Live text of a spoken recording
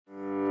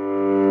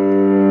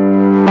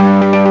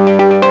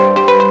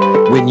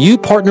When you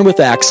partner with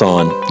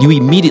Axon, you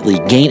immediately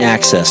gain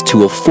access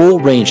to a full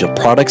range of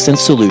products and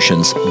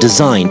solutions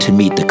designed to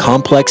meet the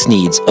complex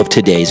needs of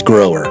today's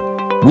grower.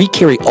 We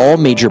carry all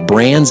major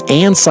brands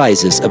and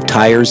sizes of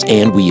tires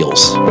and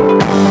wheels.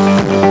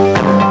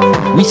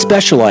 We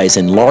specialize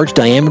in large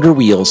diameter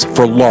wheels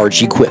for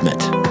large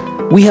equipment.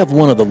 We have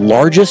one of the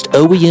largest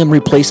OEM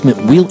replacement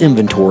wheel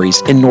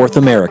inventories in North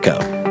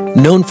America.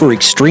 Known for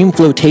extreme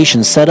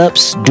flotation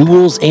setups,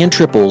 duals, and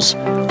triples,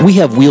 we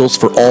have wheels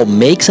for all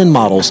makes and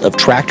models of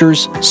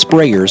tractors,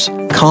 sprayers,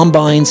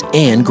 combines,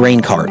 and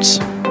grain carts.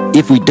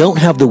 If we don't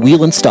have the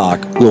wheel in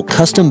stock, we'll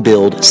custom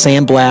build,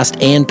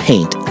 sandblast, and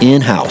paint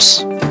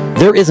in-house.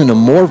 There isn't a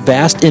more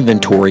vast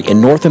inventory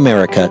in North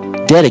America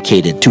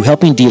dedicated to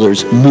helping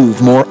dealers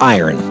move more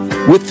iron.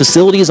 With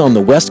facilities on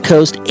the West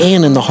Coast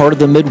and in the heart of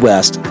the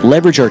Midwest,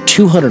 leverage our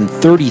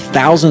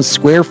 230,000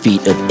 square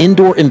feet of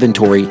indoor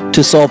inventory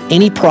to solve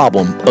any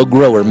problem a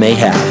grower may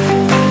have.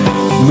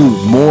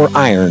 Move more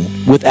iron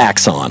with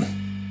Axon.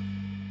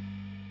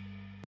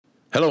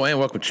 Hello and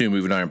welcome to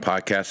Moving Iron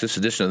Podcast. This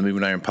edition of the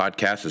Moving Iron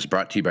Podcast is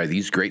brought to you by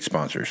these great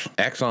sponsors.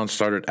 Axon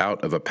started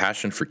out of a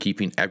passion for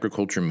keeping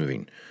agriculture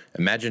moving.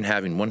 Imagine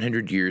having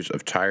 100 years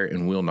of tire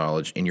and wheel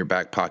knowledge in your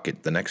back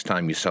pocket the next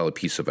time you sell a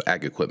piece of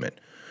ag equipment.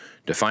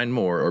 To find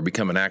more or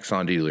become an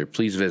Axon dealer,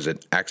 please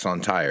visit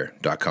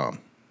axontire.com.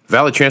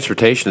 Valley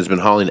Transportation has been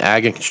hauling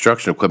ag and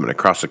construction equipment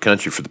across the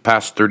country for the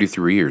past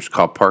 33 years.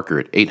 Call Parker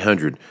at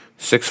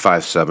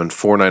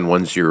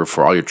 800-657-4910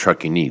 for all your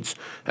trucking needs.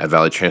 At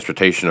Valley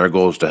Transportation, our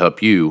goal is to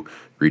help you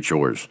reach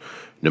yours.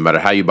 No matter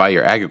how you buy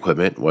your ag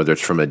equipment, whether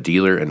it's from a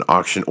dealer, an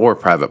auction, or a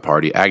private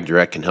party,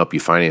 AgDirect can help you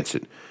finance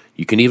it.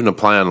 You can even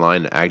apply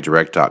online at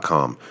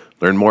agdirect.com.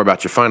 Learn more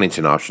about your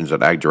financing options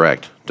at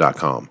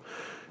agdirect.com.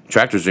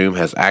 TractorZoom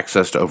has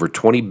access to over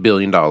 $20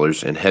 billion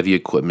in heavy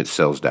equipment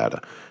sales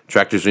data.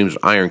 TractorZoom's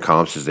Iron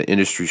Comps is the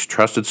industry's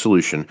trusted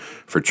solution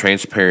for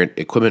transparent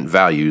equipment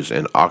values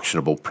and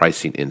auctionable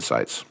pricing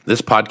insights.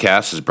 This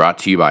podcast is brought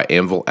to you by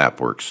Anvil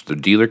AppWorks. The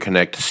Dealer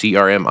Connect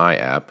CRMI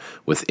app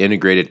with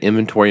integrated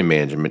inventory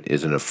management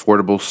is an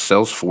affordable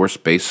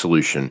Salesforce-based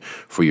solution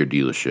for your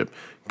dealership.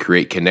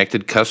 Create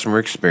connected customer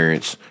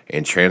experience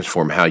and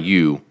transform how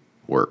you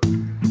work.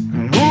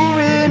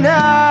 Moving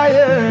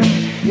iron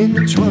in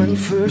the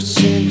 21st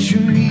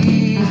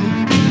century.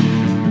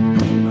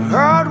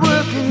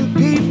 Hard-working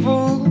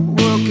people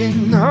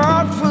working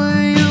hard for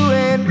you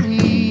and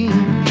me.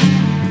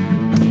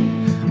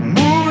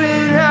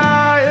 Moving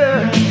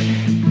iron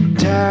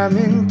time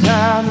and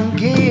time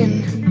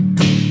again.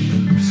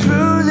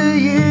 Through the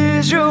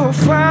years you'll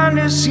find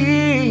us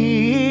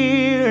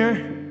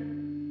here.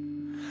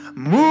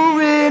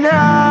 Moving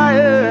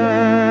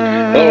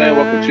iron. Hello and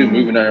welcome to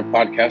Moving Iron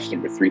Podcast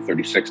number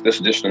 336. This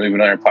edition of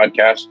Moving Iron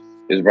Podcast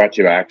is brought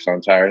to you by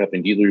Axon Tire,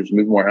 helping dealers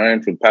move more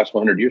iron for the past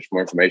 100 years. For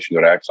more information,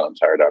 go to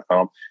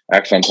axontire.com.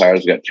 Axon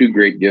Tire's got two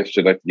great gifts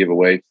I'd like to give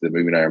away to the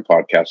Moving Iron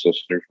Podcast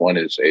listeners. One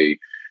is an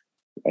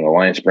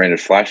Alliance branded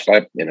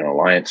flashlight and an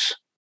Alliance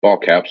ball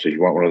cap. So if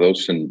you want one of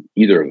those, send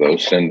either of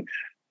those. Send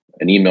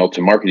an email to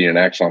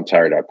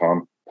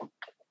marketing@axontire.com,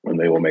 and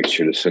they will make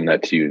sure to send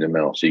that to you in the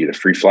mail. So you get a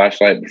free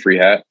flashlight and a free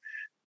hat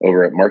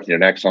over at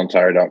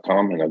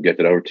marketing@axontire.com, and I'll get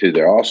that over to you.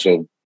 They're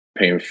also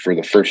paying for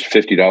the first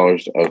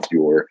 $50 of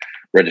your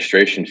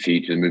registration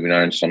fee to the Moving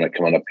Iron Summit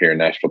coming up here in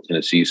Nashville,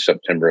 Tennessee,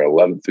 September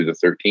 11th through the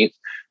 13th.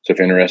 So if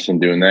you're interested in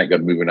doing that, go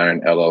to Moving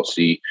Iron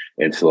LLC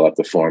and fill out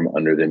the form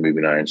under the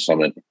Moving Iron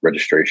Summit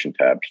registration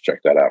tab.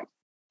 Check that out.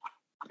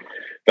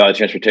 Valley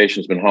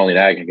Transportation has been hauling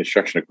ag and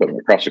construction equipment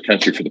across the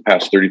country for the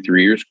past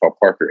 33 years. Call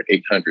Parker at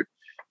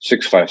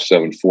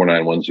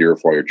 800-657-4910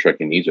 for all your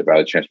trucking needs. At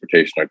Valley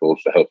Transportation, our goal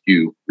is to help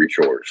you reach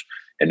yours.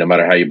 And no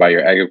matter how you buy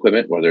your ag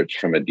equipment, whether it's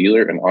from a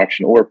dealer, an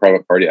auction, or a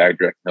private party, AgDirect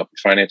can help you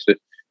finance it.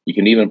 You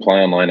can even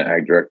apply online at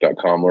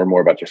agdirect.com. Learn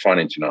more about your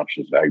financing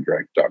options at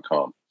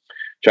agdirect.com.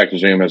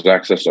 TractorZoom has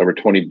access to over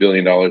 $20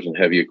 billion in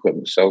heavy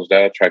equipment sales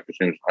data.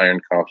 TractorZoom's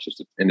Iron Comps is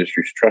the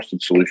industry's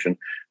trusted solution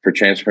for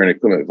transparent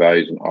equipment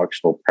values and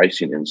auctionable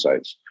pricing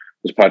insights.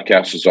 This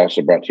podcast is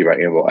also brought to you by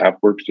Anvil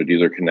AppWorks, the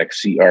Dealer Connect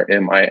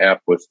CRMI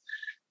app with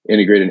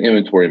integrated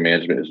inventory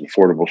management is an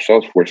affordable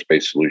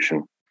Salesforce-based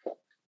solution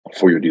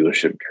for your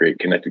dealership. Create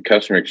connected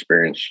customer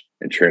experience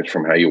and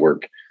transform how you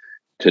work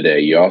today.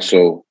 You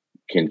also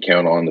can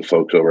count on the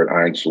folks over at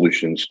Iron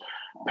Solutions,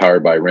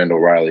 powered by Randall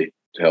Riley,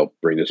 to help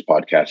bring this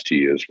podcast to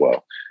you as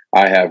well.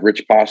 I have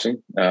Rich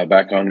Posson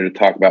back on here to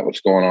talk about what's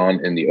going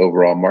on in the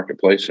overall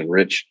marketplace. And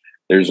Rich,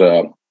 there's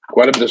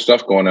quite a bit of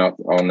stuff going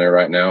on there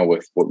right now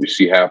with what we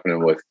see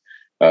happening with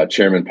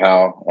Chairman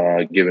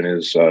Powell giving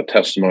his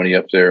testimony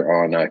up there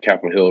on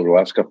Capitol Hill over the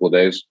last couple of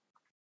days.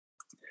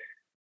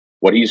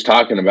 What he's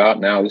talking about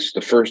now, this is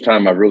the first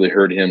time I've really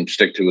heard him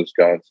stick to his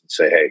guns and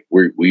say, hey,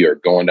 we are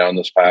going down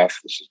this path.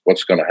 This is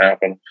what's going to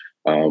happen.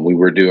 We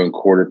were doing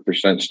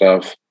 0.25%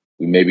 stuff.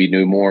 We maybe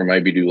do more,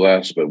 maybe do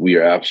less, but we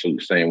are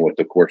absolutely staying with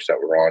the course that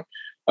we're on.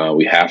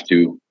 We have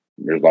to.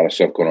 There's a lot of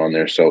stuff going on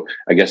there. So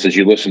I guess as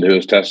you listen to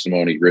his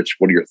testimony, Rich,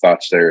 what are your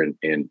thoughts there?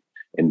 And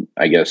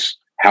I guess,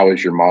 how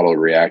is your model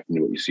reacting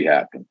to what you see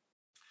happen?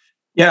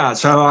 Yeah,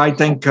 so I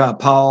think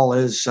Powell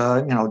is,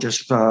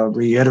 just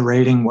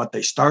reiterating what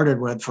they started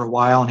with for a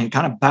while, and he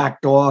kind of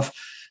backed off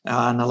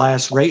in the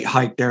last rate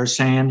hike there,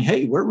 saying,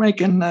 "Hey, we're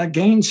making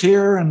gains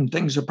here, and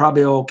things are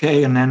probably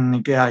okay." And then the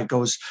guy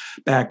goes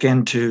back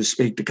in to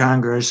speak to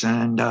Congress,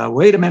 and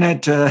wait a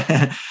minute,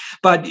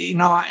 but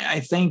I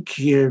think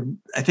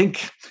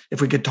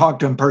if we could talk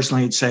to him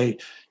personally, he'd say,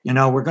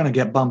 we're going to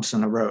get bumps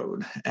in the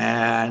road,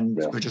 and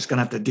we're just going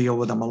to have to deal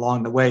with them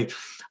along the way.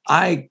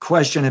 I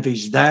question if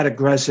he's that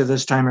aggressive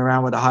this time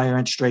around with the higher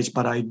interest rates,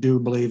 but I do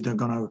believe they're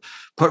going to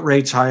put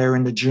rates higher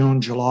into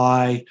June,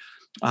 July,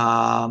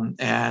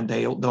 and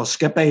they'll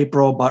skip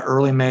April, but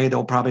early May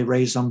they'll probably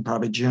raise them.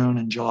 Probably June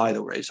and July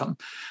they'll raise them.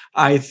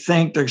 I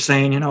think they're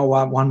saying, you know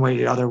what, one way or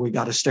the other, we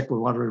got to stick with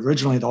what we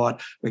originally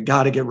thought. We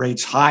got to get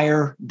rates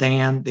higher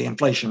than the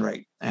inflation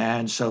rate,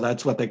 and so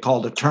that's what they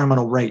call the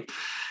terminal rate.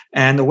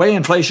 And the way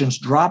inflation's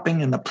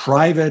dropping in the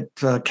private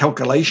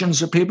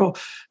calculations of people,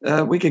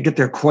 we could get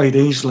there quite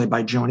easily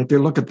by June. If you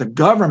look at the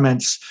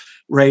government's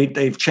rate,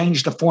 they've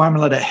changed the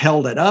formula that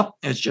held it up.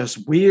 It's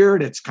just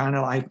weird. It's kind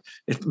of like,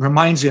 it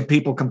reminds you of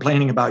people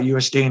complaining about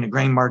USD and the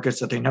grain markets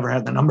that they never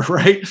had the number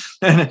right.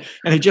 And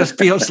it just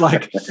feels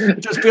like,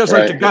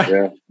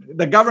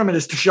 the government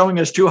is showing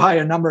us too high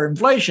a number of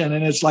inflation.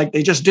 And it's like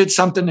they just did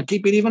something to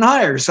keep it even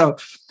higher. So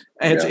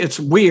it's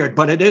weird,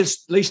 but it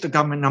is, at least the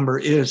government number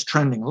is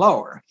trending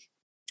lower.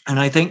 And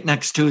I think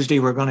next Tuesday,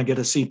 we're going to get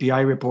a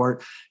CPI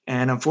report.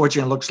 And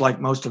unfortunately, it looks like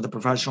most of the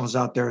professionals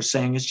out there are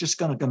saying it's just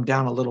going to come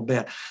down a little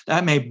bit.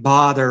 That may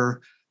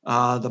bother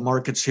the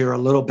markets here a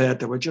little bit,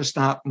 that we're just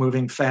not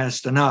moving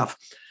fast enough.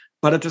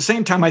 But at the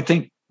same time, I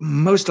think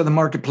most of the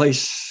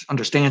marketplace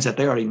understands that.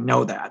 They already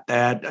know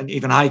that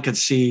even I could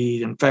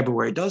see in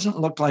February, it doesn't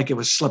look like it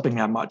was slipping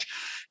that much.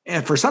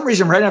 And for some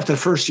reason, right after the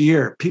first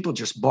year, people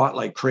just bought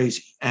like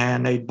crazy.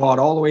 And they bought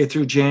all the way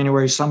through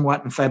January,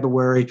 somewhat in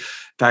February. In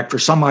fact, for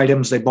some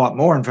items, they bought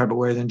more in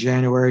February than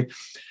January.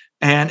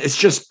 And it's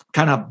just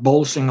kind of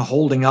bolstering,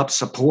 holding up,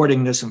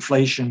 supporting this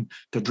inflation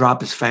to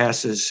drop as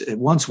fast as it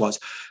once was.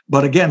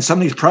 But again, some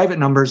of these private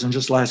numbers in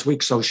just last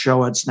week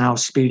show it's now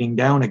speeding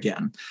down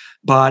again.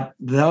 But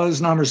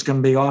those numbers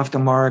can be off the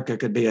mark. It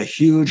could be a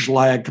huge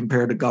lag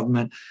compared to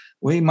government.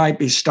 We might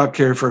be stuck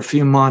here for a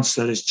few months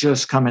that is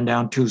just coming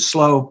down too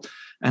slow,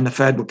 and the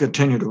Fed will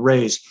continue to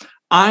raise.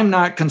 I'm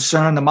not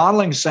concerned. The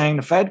modeling is saying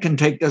the Fed can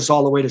take this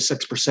all the way to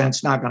 6%.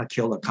 It's not going to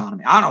kill the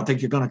economy. I don't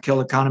think you're going to kill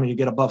the economy. You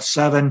get above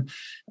 7%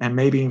 and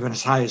maybe even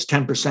as high as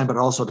 10%, but it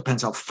also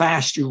depends how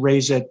fast you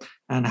raise it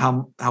and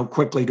how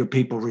quickly do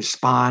people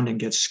respond and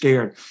get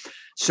scared.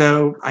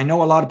 So I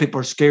know a lot of people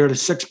are scared of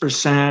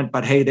 6%,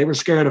 but hey, they were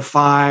scared of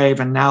 5%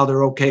 and now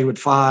they're okay with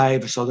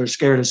 5%. So they're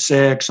scared of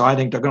 6%. So I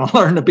think they're going to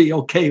learn to be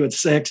okay with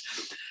 6%.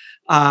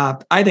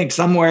 I think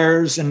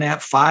somewheres in that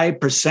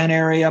 5%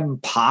 area,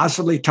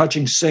 possibly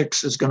touching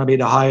 6%, is going to be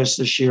the highest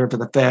this year for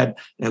the Fed.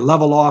 They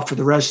level off for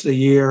the rest of the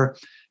year.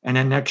 And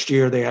then next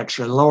year, they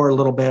actually lower a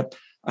little bit.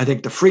 I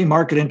think the free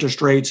market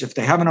interest rates, if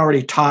they haven't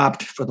already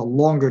topped for the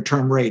longer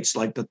term rates,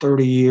 like the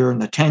 30-year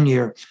and the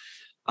 10-year,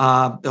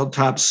 they'll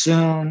top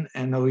soon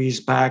and they'll ease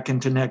back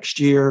into next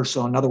year.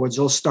 So in other words,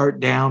 they'll start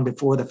down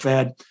before the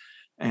Fed,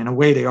 in a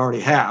way they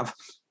already have.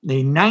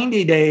 The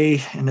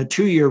 90-day and the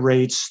 2-year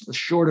rates, the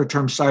shorter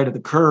term side of the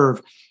curve,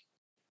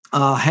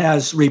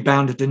 has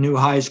rebounded to new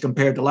highs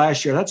compared to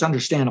last year. That's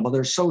understandable.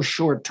 They're so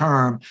short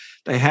term,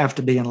 they have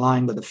to be in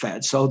line with the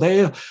Fed. So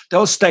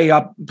they'll stay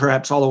up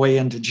perhaps all the way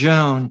into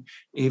June,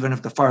 even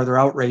if the farther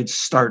out rates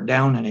start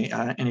down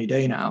any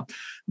day now.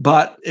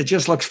 But it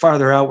just looks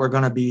farther out, we're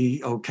going to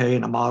be okay.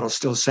 And the model's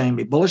still saying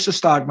be bullish the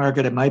stock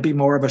market. It might be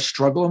more of a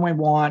struggle than we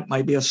want,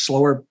 might be a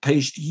slower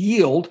paced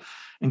yield.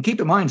 And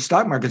keep in mind,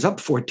 stock market's up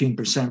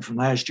 14% from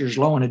last year's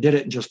low, and it did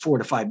it in just 4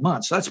 to 5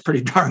 months. So that's a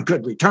pretty darn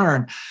good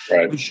return.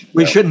 Right.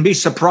 We shouldn't be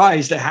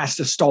surprised it has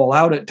to stall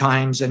out at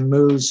times and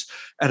moves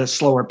at a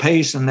slower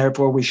pace, and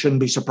therefore we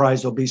shouldn't be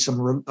surprised there'll be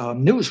some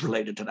news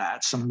related to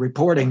that, some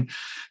reporting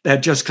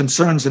that just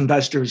concerns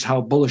investors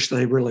how bullish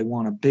they really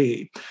want to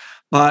be.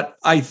 But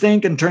I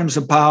think in terms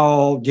of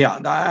Powell,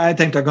 I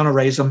think they're going to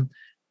raise them.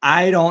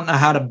 I don't know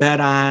how to bet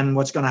on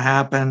what's going to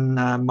happen.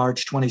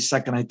 March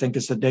 22nd, I think,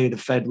 is the day the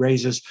Fed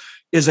raises.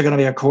 Is it going to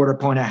be a 1/4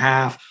 point, a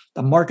half?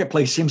 The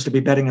marketplace seems to be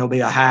betting it'll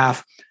be a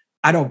half.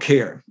 I don't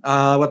care.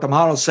 What the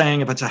model is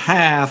saying, if it's a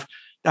half,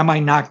 that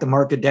might knock the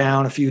market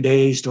down a few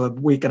days to a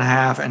week and a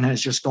half, and then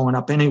it's just going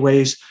up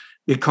anyways,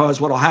 because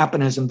what will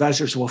happen is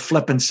investors will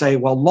flip and say,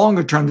 well,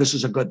 longer term, this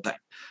is a good thing.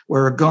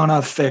 We're going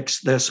to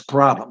fix this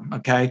problem,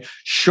 okay?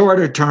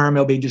 Shorter term,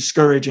 it'll be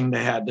discouraging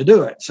they had to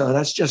do it. So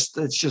it's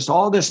just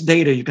all this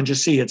data. You can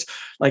just see it's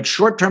like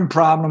short-term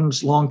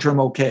problems, long-term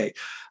okay.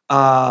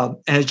 And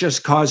it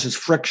just causes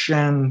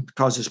friction,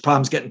 causes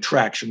problems getting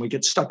traction. We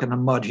get stuck in the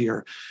mud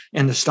here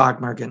in the stock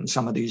market and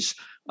some of these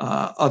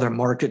other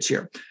markets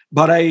here.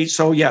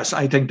 Yes,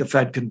 I think the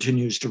Fed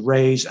continues to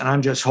raise, and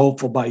I'm just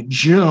hopeful by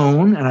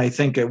June, and I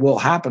think it will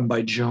happen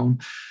by June,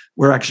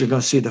 we're actually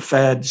going to see the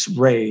Fed's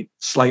rate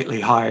slightly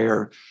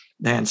higher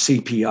than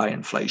CPI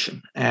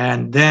inflation.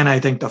 And then I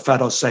think the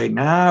Fed will say,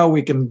 now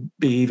we can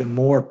be even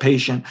more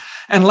patient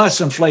unless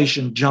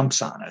inflation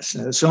jumps on us.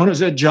 And as soon as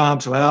it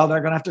jumps, well,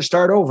 they're going to have to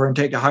start over and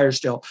take it higher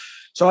still.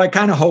 So I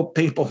kind of hope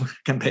people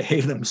can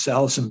behave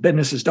themselves and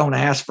businesses don't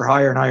ask for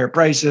higher and higher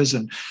prices,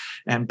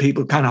 and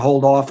people kind of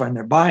hold off on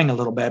their buying a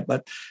little bit.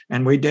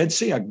 And we did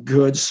see a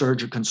good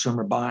surge of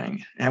consumer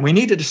buying. And we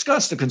need to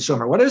discuss the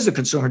consumer. What is the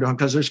consumer doing?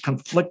 Because there's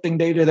conflicting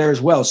data there as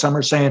well. Some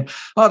are saying,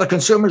 oh, the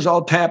consumer's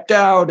all tapped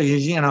out.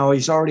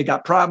 He's already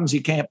got problems. He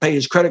can't pay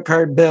his credit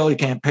card bill. He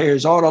can't pay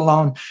his auto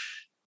loan.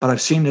 But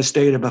I've seen this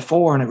data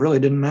before, and it really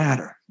didn't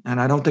matter. And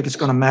I don't think it's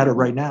going to matter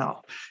right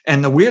now.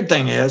 And the weird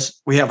thing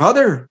is we have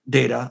other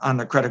data on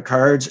the credit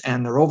cards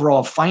and their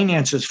overall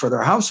finances for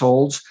their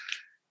households.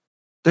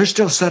 They're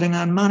still sitting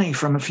on money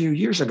from a few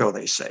years ago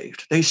they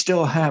saved. They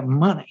still have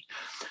money.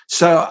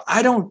 So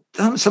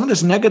some of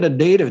this negative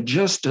data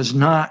just does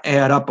not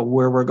add up of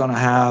where we're going to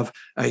have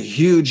a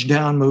huge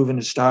down move in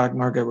the stock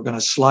market. We're going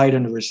to slide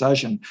into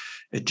recession.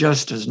 It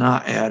just does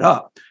not add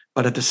up.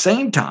 But at the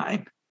same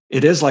time,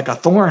 it is like a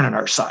thorn in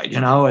our side.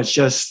 It's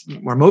just,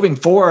 we're moving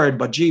forward,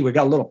 but gee, we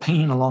got a little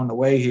pain along the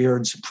way here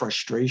and some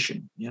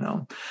frustration,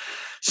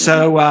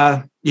 So,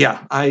 I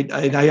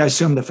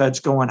assume the Fed's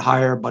going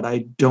higher, but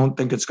I don't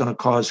think it's going to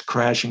cause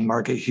crashing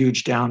market,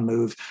 huge down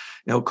move.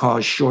 It'll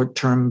cause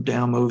short-term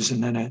down moves,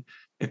 and then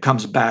it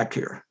comes back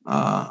here.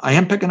 I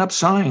am picking up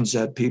signs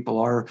that people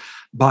are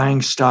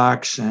buying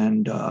stocks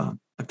and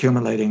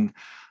accumulating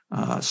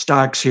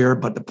stocks here,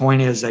 but the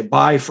point is they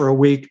buy for a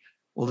week.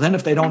 Well, then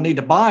if they don't need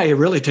to buy, it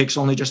really takes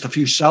only just a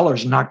few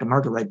sellers and knock the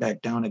market right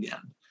back down again.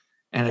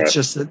 And it's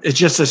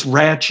just this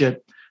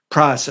ratchet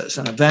process.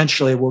 And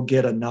eventually we'll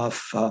get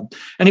enough.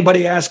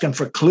 Anybody asking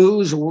for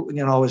clues,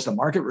 is the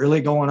market really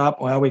going up?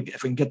 Well,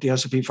 if we can get the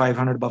S&P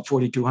 500 above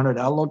 4,200,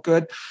 that'll look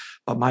good.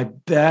 But my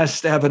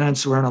best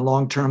evidence we're in a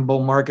long-term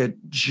bull market,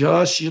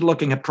 just you're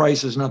looking at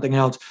prices, nothing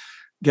else,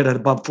 get it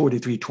above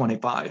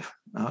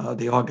 43.25,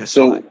 the August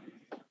high.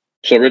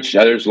 So, Rich,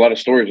 there's a lot of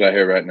stories I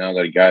hear right now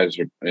that guys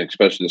are,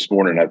 especially this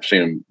morning, I've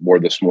seen them more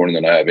this morning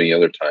than I have any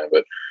other time, but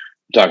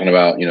I'm talking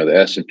about, the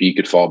S&P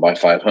could fall by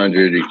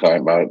 500. You're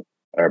talking about,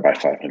 or by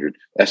 500.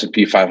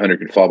 S&P 500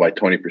 could fall by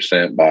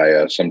 20%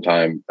 by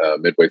sometime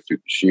midway through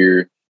this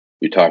year.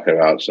 You're talking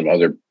about some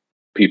other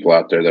people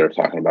out there that are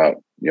talking about,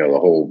 the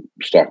whole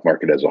stock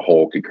market as a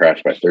whole could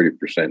crash by 30%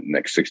 in the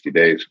next 60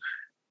 days.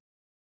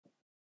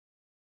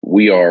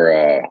 We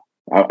are,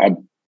 I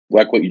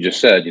like what you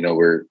just said,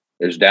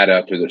 there's data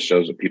out there that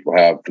shows that people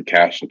have the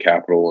cash and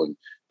capital,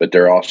 but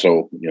there are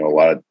also, a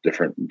lot of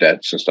different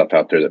debts and stuff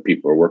out there that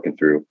people are working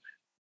through.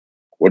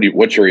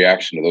 What's your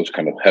reaction to those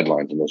kind of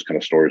headlines and those kind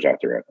of stories out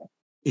there right now?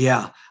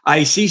 Yeah,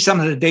 I see some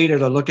of the data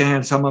they're looking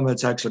at. Some of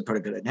it's actually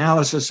pretty good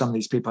analysis. Some of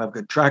these people have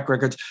good track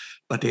records.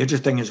 But the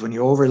interesting is when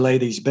you overlay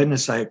these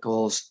business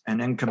cycles and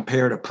then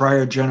compare to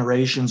prior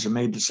generations who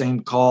made the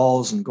same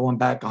calls and going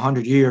back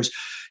 100 years,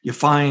 you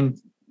find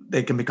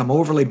they can become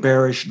overly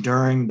bearish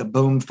during the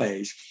boom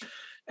phase.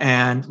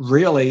 And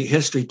really,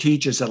 history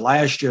teaches that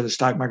last year, the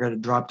stock market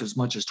had dropped as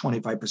much as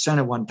 25%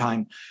 at one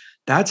time.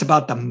 That's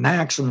about the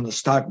maximum the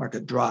stock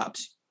market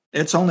drops.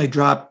 It's only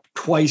dropped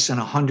twice in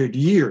 100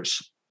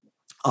 years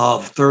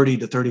of 30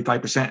 to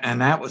 35%, and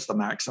that was the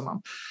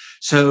maximum.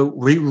 So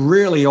we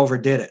really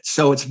overdid it.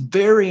 So it's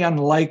very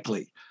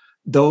unlikely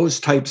those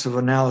types of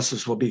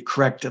analysis will be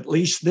correct, at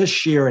least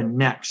this year and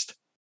next.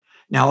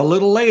 Now, a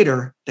little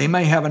later, they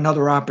may have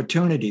another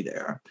opportunity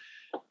there.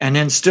 And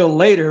then still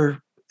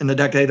later, in the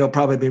decade, they'll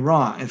probably be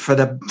wrong. And for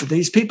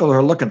these people who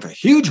are looking for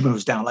huge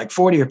moves down, like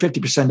 40 or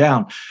 50%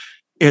 down,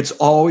 it's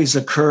always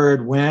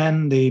occurred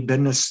when the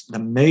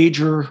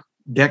major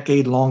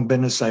decade-long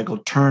business cycle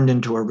turned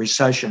into a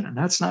recession. And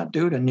that's not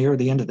due to near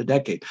the end of the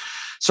decade.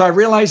 So I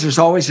realize there's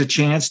always a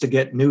chance to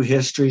get new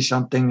history,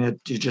 something that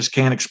you just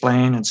can't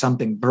explain and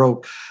something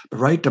broke. But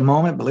right at the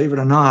moment, believe it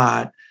or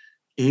not,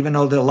 even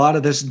though a lot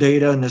of this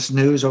data and this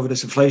news over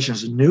this inflation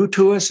is new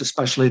to us,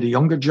 especially the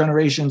younger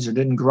generations who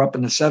didn't grow up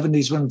in the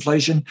 70s with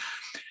inflation,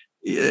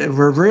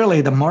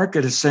 the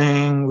market is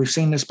saying we've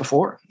seen this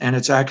before, and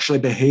it's actually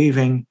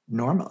behaving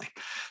normally.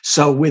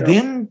 So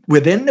within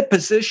the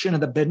position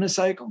of the business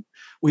cycle,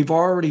 we've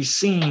already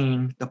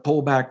seen the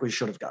pullback we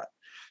should have got.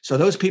 So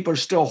those people are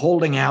still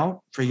holding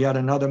out for yet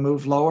another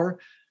move lower.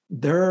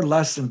 They're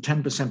less than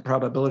 10%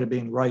 probability of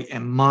being right,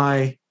 in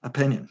my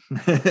opinion.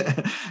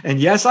 And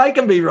yes, I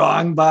can be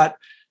wrong, but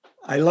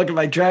I look at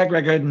my track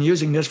record and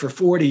using this for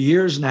 40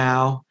 years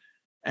now,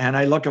 and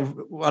I look at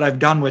what I've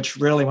done, which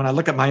really, when I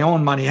look at my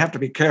own money, you have to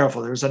be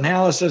careful. There's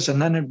analysis,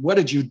 and then what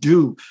did you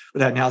do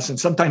with that analysis? And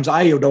sometimes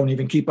I don't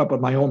even keep up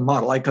with my own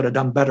model. I could have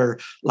done better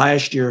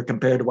last year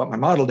compared to what my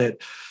model did.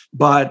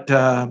 But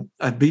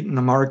I've beaten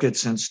the market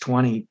since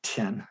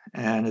 2010,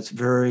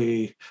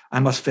 and I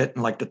must fit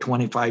in like the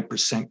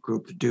 25%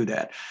 group to do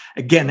that.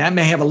 Again, that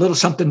may have a little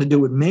something to do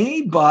with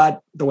me,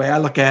 but the way I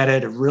look at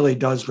it, it really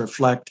does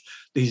reflect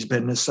these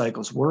business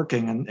cycles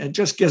working. And it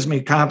just gives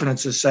me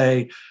confidence to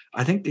say,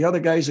 I think the other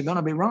guys are going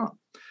to be wrong.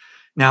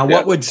 Now,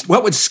 what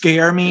would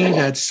scare me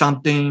that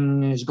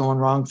something is going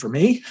wrong for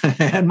me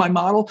and my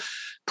model?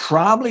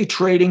 Probably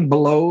trading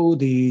below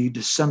the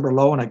December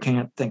low, and I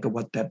can't think of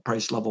what that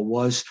price level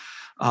was.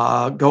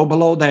 Go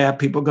below that,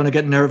 people are going to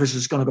get nervous.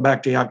 It's going to go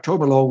back to the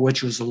October low,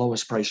 which was the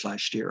lowest price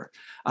last year.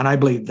 And I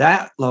believe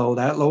that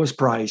lowest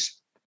price,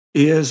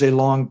 is a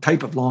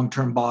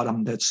long-term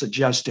bottom that's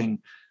suggesting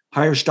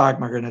higher stock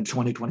market in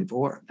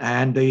 2024.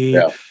 And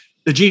the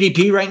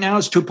GDP right now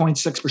is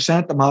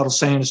 2.6%. The model's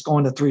saying it's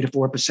going to 3 to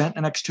 4% in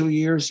the next 2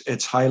 years.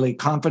 It's highly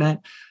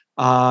confident.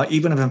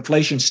 Even if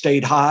inflation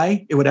stayed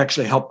high, it would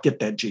actually help get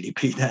that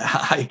GDP that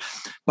high.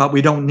 But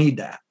we don't need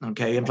that.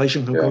 Okay,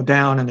 inflation can go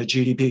down and the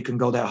GDP can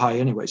go that high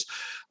anyways.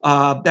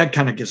 That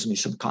kind of gives me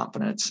some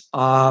confidence.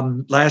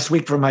 Last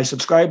week for my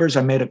subscribers,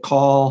 I made a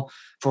call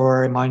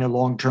for a minor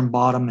long-term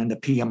bottom in the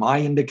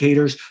PMI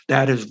indicators.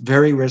 That is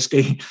very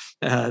risky.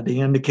 The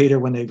indicator,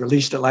 when they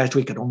released it last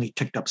week, it only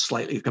ticked up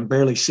slightly. You can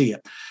barely see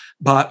it.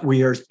 But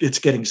it's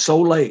getting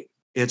so late,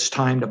 it's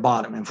time to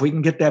bottom. And if we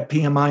can get that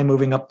PMI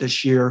moving up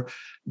this year,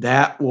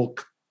 that will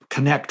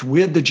connect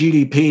with the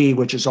GDP,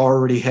 which is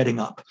already heading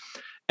up.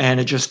 And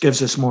it just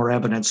gives us more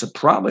evidence that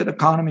probably the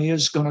economy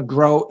is going to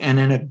grow, and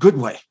in a good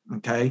way.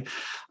 Okay.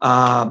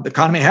 The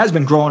economy has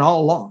been growing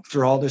all along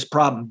through all this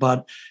problem,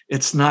 but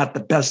it's not the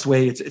best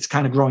way. It's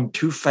kind of growing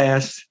too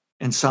fast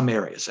in some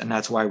areas. And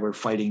that's why we're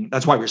fighting.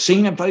 That's why we're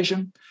seeing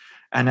inflation.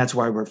 And that's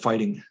why we're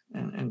fighting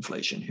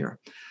inflation here.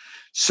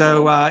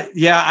 So,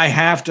 I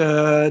have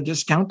to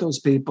discount those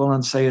people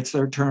and say it's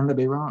their turn to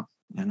be wrong,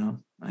 and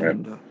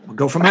we'll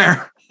go from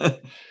there.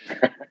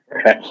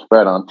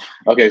 Right on.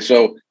 Okay.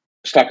 So,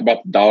 let's talk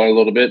about the dollar a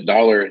little bit.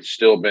 Dollar has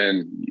still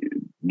been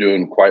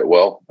doing quite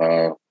well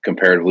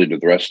comparatively to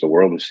the rest of the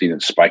world. We've seen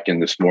it spiking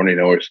this morning.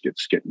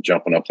 It's getting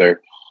jumping up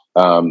there.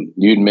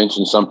 You'd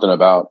mentioned something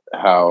about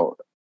how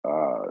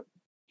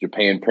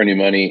Japan printing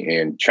money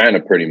and China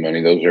printing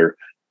money, those are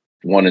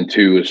 1 and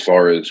 2 as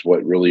far as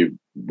what really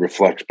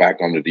reflects back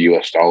onto the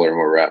U.S. dollar and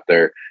where we're at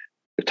there.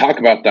 But talk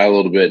about that a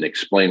little bit and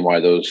explain why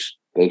those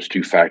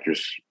 2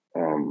 factors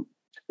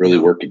really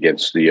work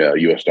against the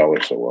U.S.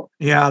 dollar so well.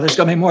 Yeah, there's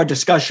going to be more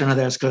discussion of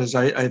this because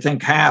I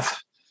think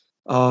half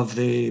of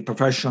the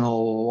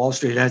professional Wall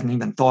Street hasn't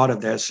even thought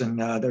of this. And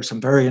there's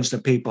some very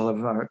interesting people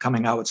are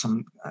coming out with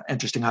some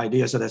interesting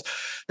ideas of this.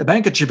 The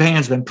Bank of Japan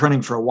has been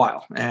printing for a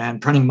while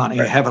and printing money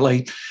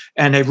heavily.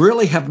 And they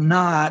really have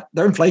not,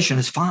 their inflation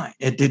is fine.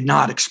 It did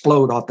not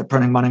explode off the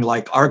printing money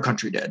like our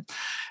country did.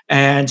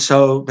 And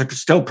so they're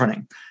still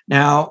printing.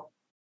 Now,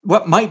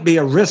 what might be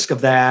a risk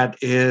of that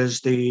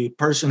is the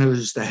person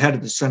who's the head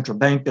of the central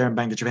bank there in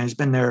Bank of Japan has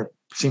been there,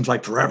 seems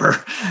like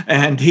forever.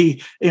 And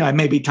he, it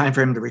may be time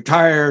for him to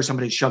retire.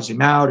 Somebody shoves him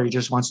out or he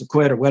just wants to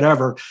quit or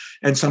whatever.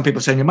 And some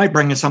people saying you might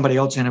bring in somebody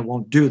else in and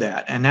won't do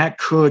that. And that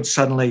could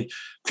suddenly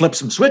flip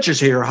some switches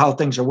here, how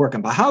things are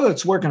working. But how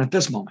it's working at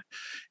this moment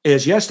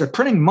is, yes, they're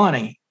printing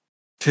money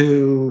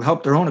to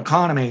help their own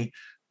economy,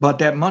 but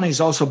that money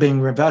is also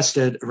being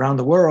reinvested around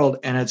the world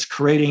and it's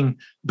creating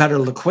better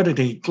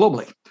liquidity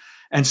globally.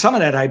 And some of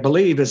that, I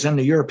believe, is in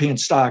the European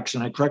stocks.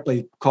 And I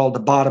correctly called the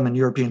bottom in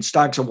European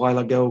stocks a while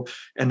ago,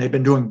 and they've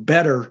been doing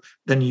better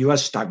than the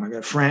U.S. stock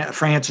market.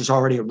 France is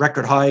already at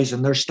record highs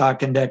in their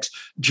stock index.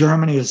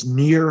 Germany is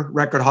near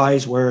record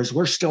highs, whereas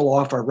we're still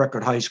off our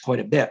record highs quite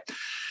a bit.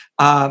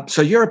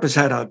 So Europe has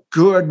had a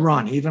good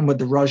run, even with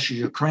the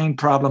Russia-Ukraine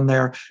problem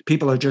there.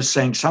 People are just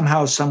saying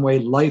somehow, some way,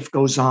 life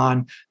goes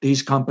on.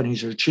 These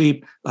companies are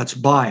cheap. Let's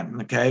buy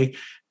them, okay?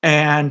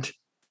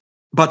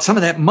 But some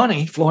of that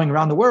money flowing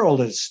around the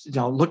world is,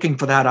 looking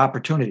for that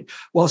opportunity.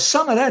 Well,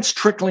 some of that's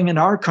trickling in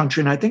our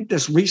country. And I think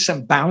this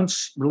recent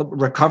bounce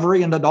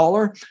recovery in the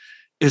dollar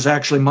is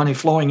actually money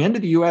flowing into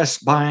the U.S.,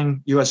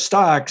 buying U.S.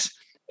 stocks.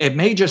 It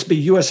may just be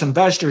U.S.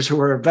 investors who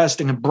are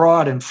investing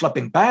abroad and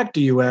flipping back to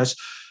U.S.,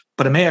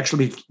 but it may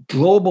actually be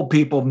global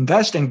people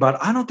investing.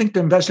 But I don't think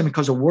they're investing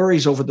because of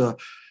worries over the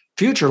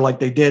future like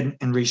they did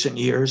in recent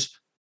years.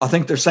 I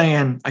think they're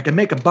saying, I can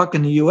make a buck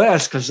in the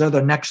U.S. because they're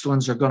the next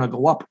ones that are going to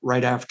go up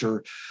right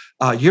after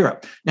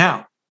Europe.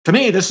 Now, to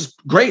me, this is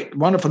great,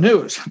 wonderful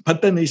news.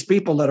 But then these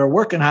people that are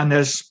working on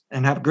this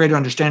and have a greater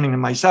understanding than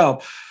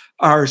myself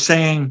are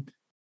saying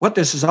what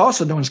this is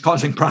also doing is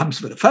causing problems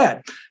for the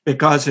Fed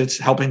because it's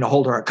helping to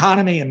hold our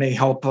economy and may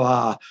help,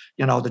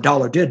 the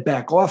dollar did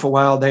back off a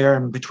while there.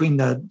 And between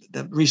the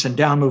recent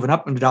down moving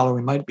up in the dollar,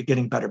 we might be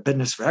getting better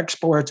business for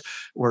exports.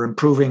 We're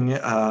improving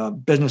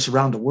business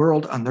around the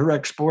world on their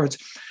exports.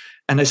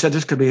 And they said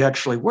this could be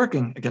actually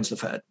working against the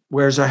Fed,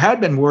 whereas there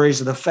had been worries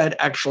of the Fed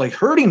actually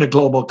hurting the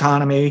global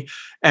economy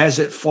as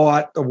it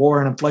fought the war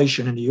on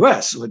inflation in the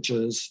U.S., which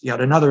is yet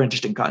another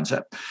interesting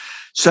concept.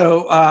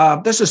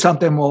 So this is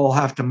something we'll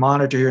have to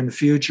monitor here in the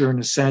future in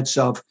the sense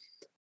of,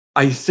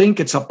 I think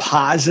it's a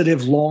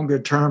positive longer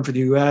term for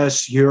the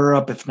U.S.,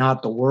 Europe, if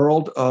not the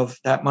world, of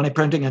that money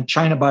printing. And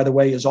China, by the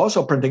way, is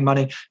also printing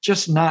money,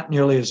 just not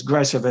nearly as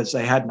aggressive as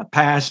they had in the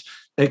past.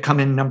 they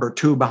come in number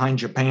 2 behind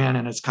Japan,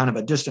 and it's kind of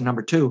a distant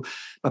number 2.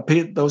 But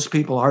those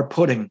people are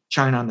putting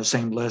China on the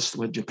same list,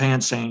 with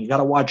Japan saying, you got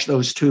to watch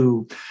those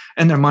two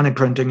and their money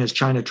printing as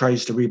China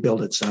tries to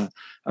rebuild its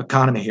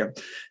economy here.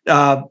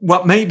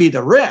 What may be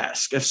the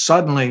risk if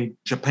suddenly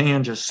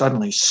Japan just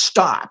suddenly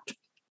stopped,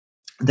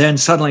 then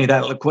suddenly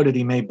that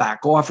liquidity may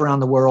back off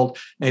around the world.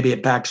 Maybe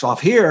it backs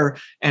off here.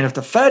 And if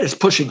the Fed is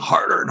pushing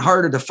harder and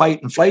harder to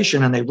fight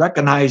inflation, and they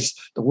recognize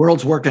the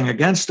world's working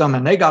against them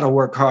and they got to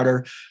work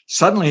harder,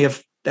 suddenly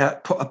if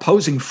that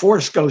opposing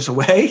force goes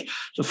away,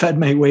 the Fed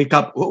may wake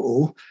up,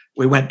 ooh,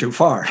 we went too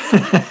far.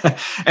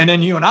 And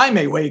then you and I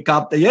may wake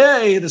up,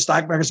 yay, the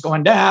stock market's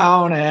going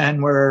down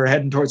and we're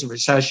heading towards a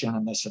recession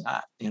and this and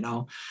that,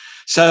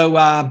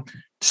 So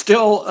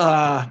still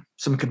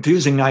some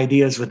confusing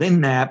ideas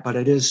within that, but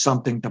it is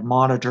something to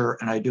monitor.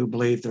 And I do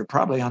believe they're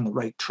probably on the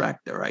right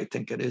track there. I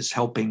think it is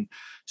helping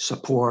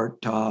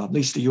support at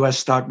least the U.S.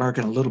 stock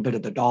market and a little bit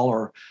of the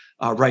dollar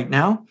right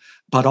now.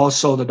 But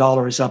also the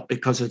dollar is up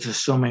because it's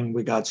assuming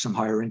we got some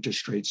higher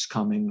interest rates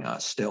coming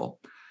still.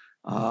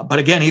 But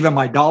again, even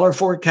my dollar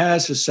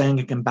forecast is saying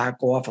it can back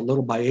off a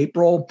little by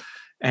April,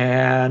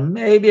 and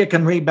maybe it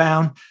can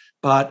rebound.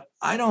 But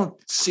I don't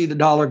see the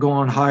dollar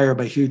going higher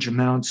by huge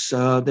amounts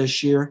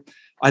this year.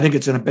 I think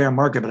it's in a bear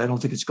market, but I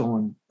don't think it's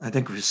going. I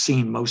think we've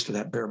seen most of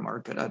that bear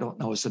market. I don't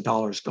know if the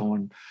dollar's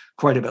going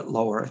quite a bit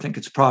lower. I think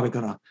it's probably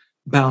going to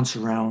bounce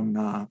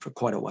around for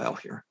quite a while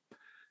here.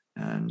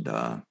 And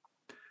the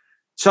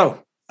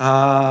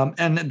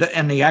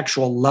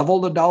actual level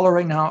of the dollar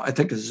right now, I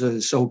think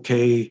is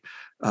okay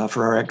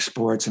for our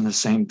exports, and the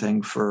same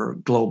thing for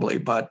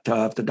globally. But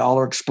if the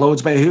dollar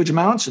explodes by huge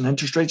amounts and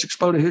interest rates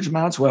explode at huge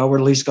amounts, well, we're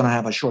at least going to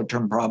have a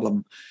short-term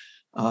problem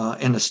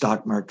in the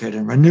stock market,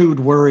 and renewed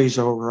worries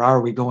over, are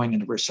we going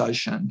into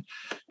recession?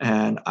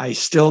 And I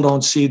still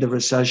don't see the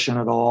recession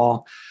at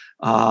all.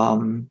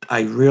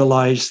 I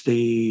realize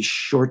the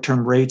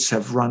short-term rates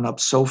have run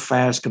up so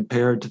fast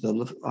compared to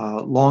the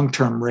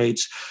long-term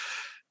rates.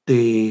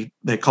 They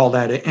call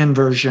that an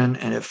inversion,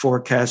 and it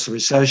forecasts a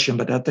recession,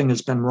 but that thing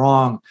has been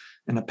wrong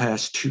in the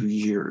past 2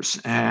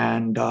 years.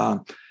 And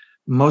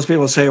most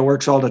people say it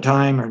works all the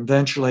time or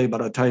eventually,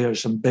 but I'll tell you,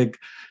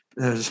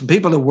 there's some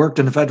people that worked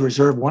in the Federal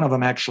Reserve. One of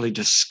them actually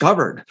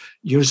discovered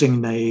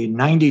using the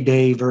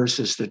 90-day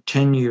versus the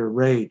 10-year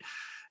rate.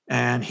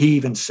 And he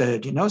even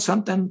said,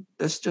 something,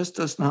 this just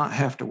does not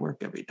have to work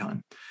every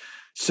time.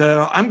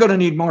 So I'm going to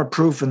need more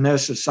proof in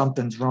this if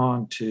something's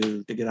wrong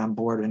to get on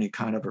board any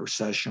kind of a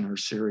recession or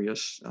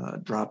serious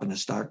drop in the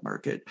stock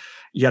market.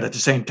 Yet at the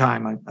same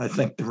time, I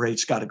think the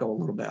rates got to go a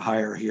little bit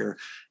higher here,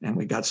 and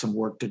we got some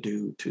work to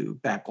do to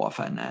back off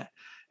on that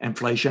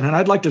inflation. And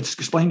I'd like to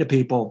explain to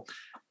people,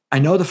 I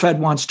know the Fed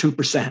wants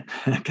 2%,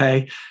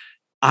 okay?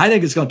 I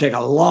think it's going to take a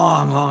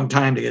long, long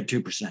time to get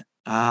 2%.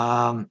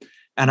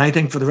 And I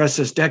think for the rest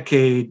of this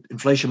decade,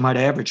 inflation might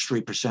average 3%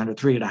 or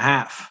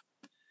 3.5%.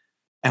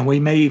 And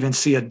we may even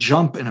see a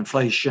jump in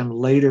inflation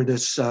later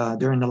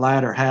during the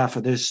latter half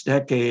of this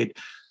decade,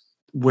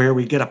 where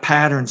we get a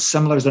pattern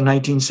similar to the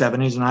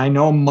 1970s. And I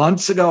know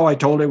months ago I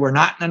told you we're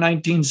not in the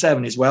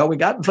 1970s. Well, we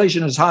got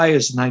inflation as high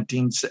as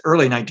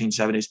early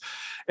 1970s.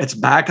 It's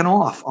backing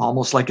off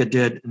almost like it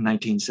did in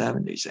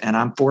 1970s. And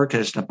I'm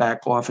forecasting to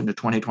back off into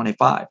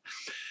 2025.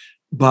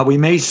 But we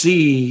may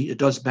see it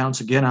does bounce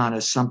again on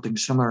us something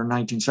similar in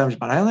 1970s,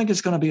 but I don't think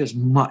it's going to be as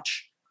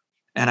much.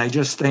 And I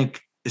just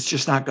think it's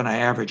just not going to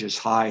average as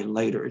high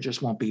later. It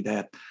just won't be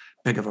that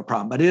big of a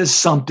problem. But it is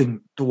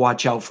something to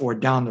watch out for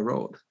down the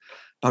road.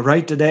 But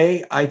right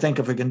today, I think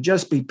if we can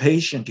just be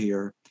patient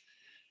here,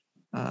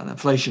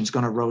 inflation is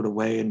going to erode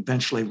away and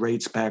eventually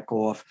rates back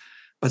off.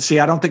 But see,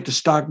 I don't think the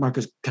stock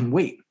market can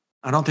wait.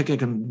 I don't think it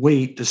can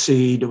wait to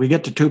see, do we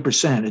get to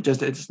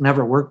 2%? It's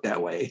never worked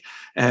that way.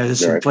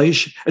 As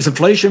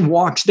inflation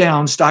walks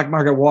down, stock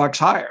market walks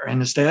higher,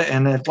 and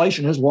the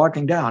inflation is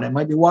walking down. It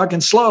might be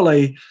walking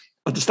slowly,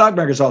 but the stock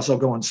market is also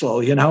going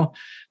slow,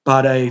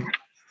 But I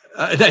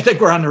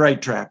think we're on the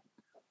right track.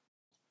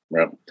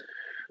 Right.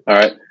 All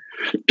right.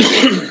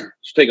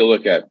 Let's take a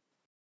look at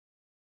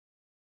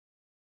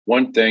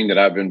one thing that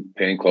I've been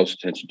paying close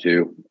attention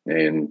to,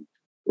 and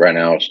right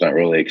now it's not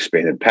really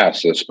expanded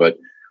past this, but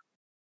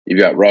you've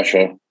got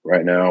Russia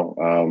right now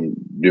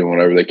doing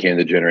whatever they can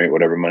to generate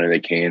whatever money they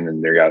can,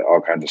 and they got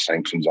all kinds of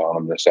sanctions on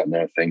them, this, that, and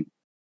that thing.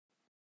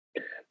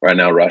 Right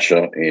now,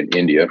 Russia and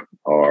India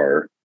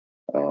are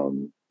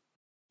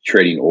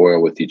trading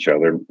oil with each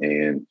other,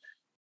 and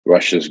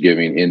Russia's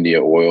giving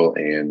India oil,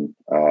 and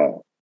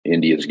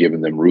India's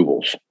giving them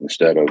rubles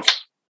instead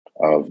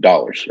of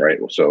dollars, right?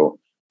 So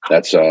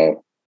that's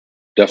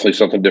definitely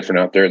something different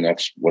out there, and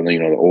that's when the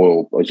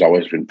oil has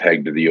always been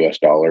pegged to the U.S.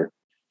 dollar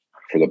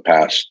for the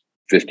past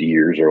 50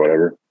 years or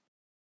whatever.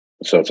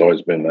 So it's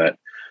always been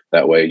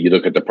that way. You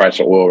look at the price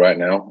of oil right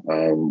now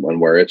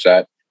and where it's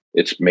at,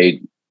 it's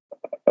made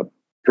a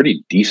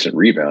pretty decent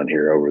rebound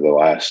here over the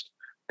last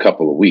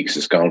couple of weeks.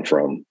 It's gone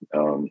from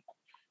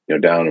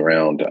down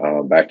around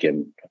back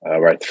in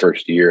right the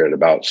first year at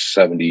about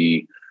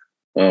 72-ish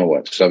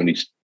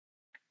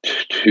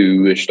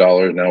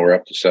dollars. Now we're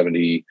up to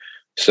 70,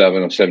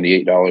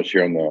 $78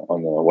 here on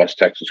the West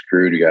Texas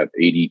crude. You got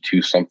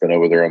 82 something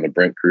over there on the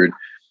Brent crude.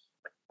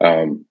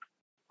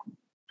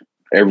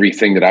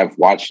 Everything that I've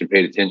watched and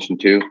paid attention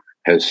to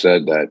has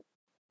said that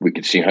we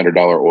could see $100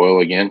 oil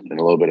again in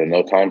a little bit of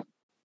no time,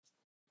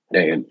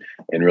 and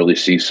really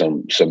see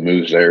some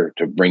moves there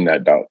to bring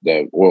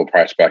the oil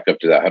price back up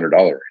to that $100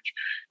 range.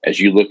 As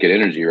you look at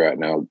energy right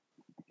now,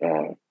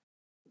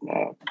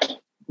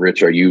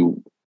 Rich, do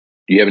you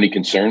have any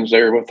concerns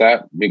there with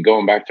that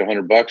going back to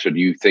 $100, or do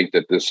you think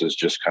that this is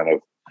just kind of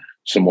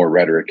some more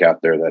rhetoric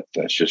out there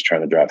that's just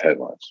trying to drive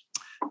headlines?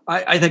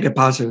 I think it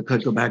possibly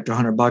could go back to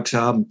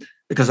 $100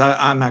 because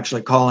I'm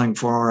actually calling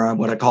for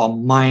what I call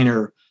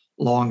minor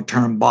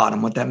long-term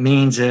bottom. What that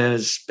means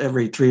is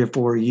every 3 or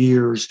 4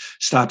 years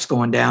stops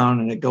going down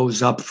and it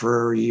goes up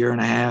for a year and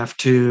a half,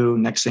 2.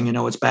 Next thing you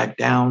know, it's back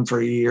down for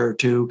a year or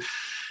 2.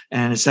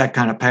 And it's that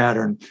kind of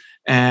pattern.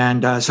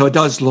 And so it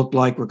does look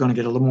like we're going to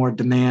get a little more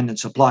demand than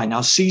supply.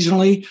 Now,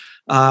 seasonally,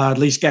 at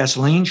least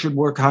gasoline should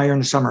work higher in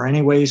the summer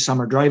anyway,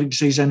 summer driving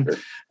season. Sure.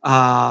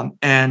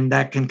 And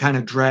that can kind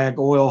of drag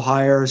oil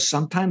higher.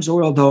 Sometimes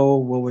oil, though,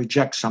 will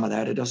reject some of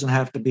that. It doesn't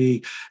have to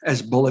be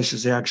as bullish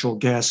as the actual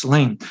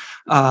gasoline.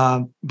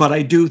 But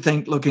I do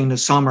think looking to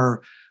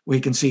summer, we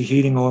can see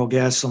heating oil,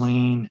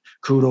 gasoline,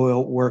 crude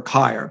oil work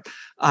higher.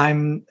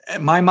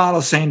 My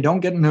model saying don't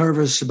get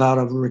nervous about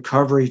a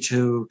recovery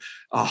to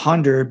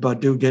 100, but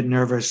do get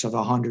nervous of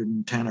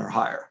 110 or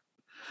higher.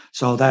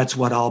 So that's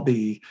what I'll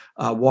be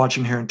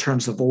watching here in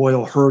terms of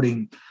oil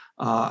hurting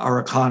our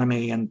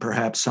economy and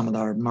perhaps some of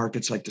our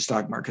markets like the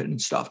stock market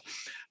and stuff.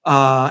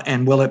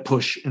 And will it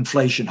push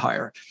inflation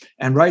higher?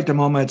 And right at the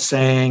moment, it's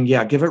saying,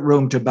 yeah, give it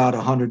room to about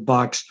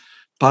 $100.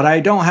 But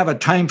I don't have a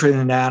time frame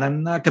in that.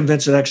 I'm not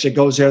convinced it actually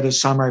goes there this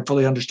summer. I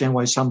fully understand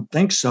why some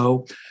think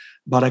so.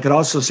 But I could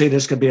also see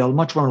this could be a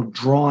much more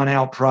drawn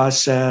out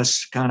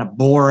process, kind of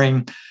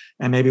boring.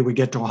 And maybe we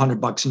get to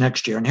 $100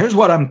 next year. And here's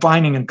what I'm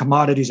finding in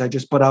commodities. I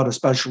just put out a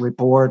special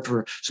report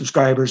for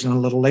subscribers, and a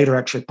little later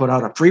actually put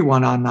out a free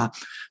one on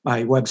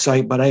my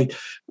website. But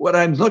what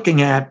I'm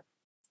looking at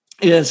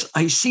is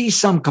I see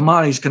some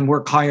commodities can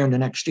work higher in the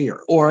next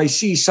year, or I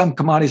see some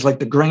commodities like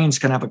the grains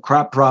can have a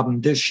crop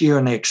problem this year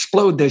and they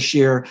explode this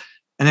year,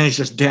 and then it's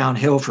just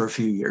downhill for a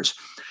few years.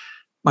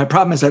 My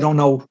problem is I don't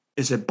know,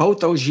 is it both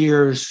those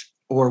years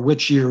or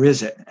which year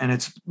is it? And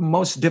it's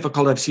most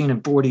difficult I've seen in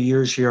 40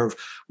 years here of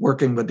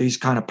working with these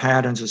kind of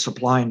patterns of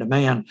supply and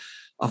demand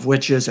of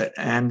which is it.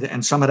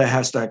 And some of that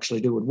has to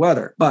actually do with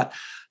weather. But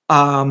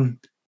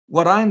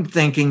what I'm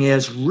thinking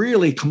is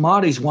really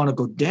commodities want to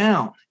go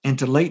down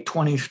into late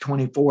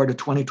 2024 to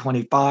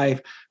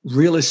 2025,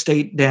 real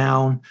estate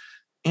down.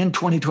 In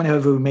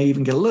 2025, we may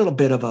even get a little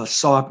bit of a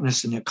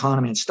softness in the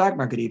economy and stock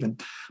market even.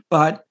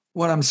 But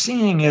what I'm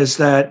seeing is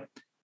that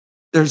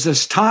there's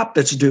this top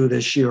that's due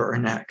this year or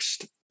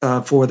next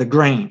for the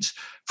grains.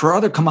 For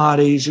other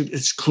commodities,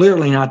 it's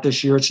clearly not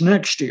this year, it's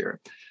next year.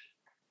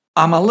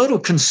 I'm a little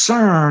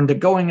concerned that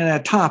going to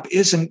that top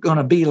isn't going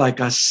to be like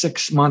a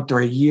 6 month or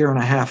a year and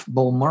a half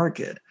bull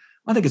market.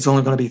 I think it's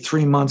only going to be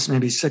 3 months,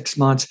 maybe 6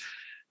 months.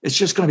 It's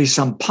just going to be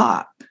some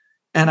pop.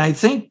 And I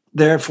think,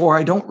 therefore,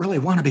 I don't really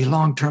want to be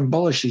long-term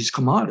bullish these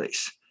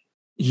commodities.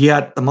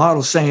 Yet the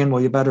model's saying,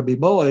 well, you better be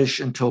bullish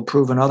until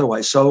proven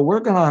otherwise. So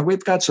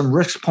we've got some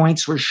risk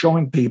points we're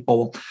showing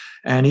people.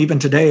 And even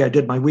today, I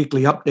did my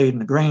weekly update in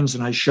the grains,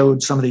 and I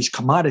showed some of these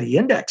commodity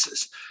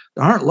indexes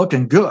that aren't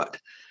looking good.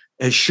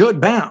 It should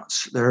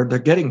bounce. They're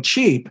getting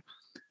cheap,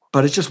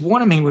 but it's just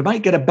warning me we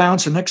might get a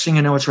bounce, and next thing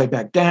you know, it's right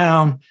back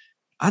down.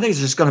 I think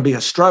it's just going to be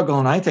a struggle.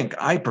 And I think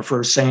I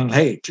prefer saying,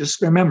 hey,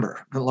 just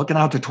remember, looking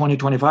out to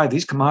 2025,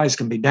 these commodities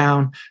can be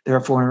down.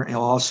 Therefore,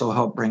 it'll also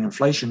help bring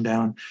inflation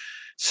down.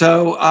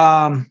 So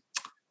I'm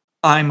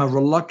a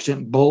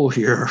reluctant bull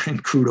here in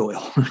crude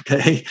oil,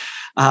 okay?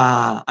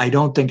 I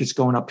don't think it's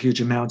going up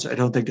huge amounts. I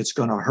don't think it's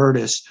going to hurt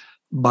us,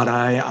 but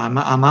I'm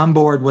on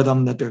board with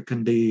them that there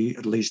can be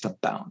at least a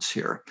bounce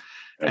here.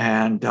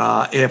 And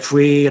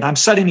and I'm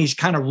setting these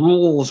kind of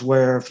rules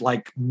where if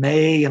like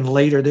May and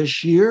later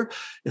this year,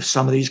 if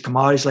some of these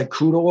commodities like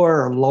crude oil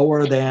are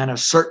lower than a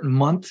certain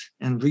month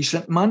in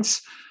recent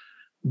months,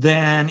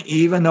 then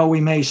even though we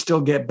may still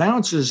get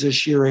bounces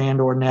this year and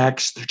or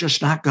next, they're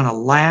just not going to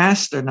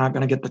last. They're not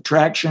going to get the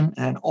traction.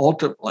 And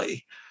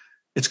ultimately,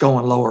 it's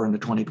going lower into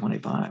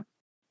 2025.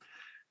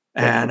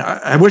 And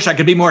I wish I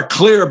could be more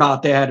clear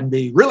about that and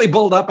be really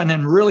bulled up and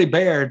then really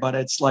bear, but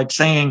it's like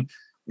saying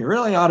you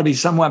really ought to be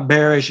somewhat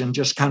bearish and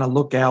just kind of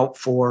look out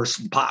for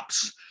some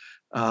pops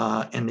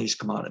in these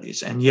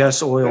commodities. And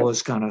yes, oil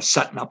is kind of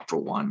setting up for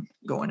one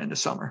going into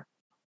summer.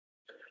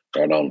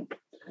 Right on.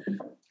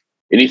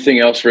 Anything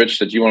else, Rich,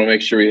 that you want to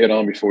make sure we hit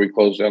on before we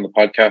close down the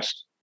podcast?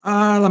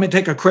 Let me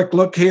take a quick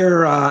look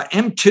here.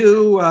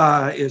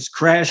 M2 is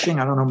crashing.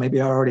 I don't know,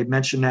 maybe I already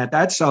mentioned that.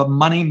 That's a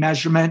money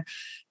measurement,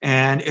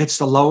 and it's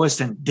the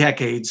lowest in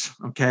decades,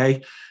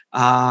 okay?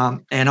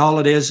 And all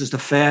it is the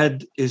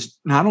Fed is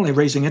not only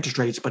raising interest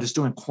rates, but it's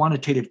doing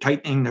quantitative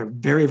tightening. They're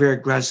very, very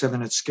aggressive,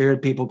 and it's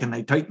scared people. Can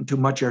they tighten too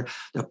much? Or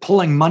they're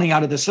pulling money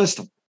out of the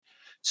system.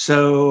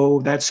 So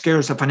that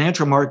scares the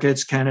financial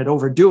markets. Can it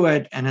overdo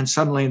it? And then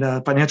suddenly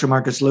the financial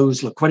markets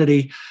lose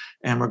liquidity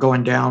and we're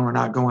going down, we're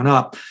not going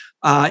up.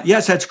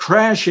 Yes, that's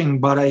crashing,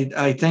 but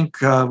I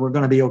think we're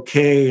going to be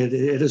okay. It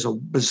is a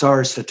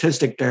bizarre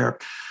statistic there.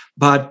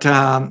 But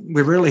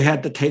we really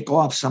had to take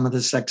off some of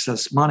this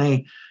excess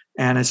money.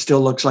 And it still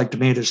looks like to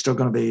me there's still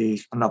going to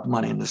be enough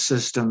money in the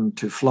system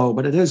to flow.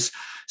 But it is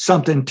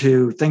something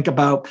to think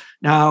about.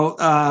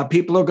 Now,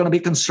 people are going to be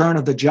concerned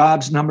of the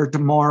jobs number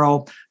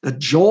tomorrow. The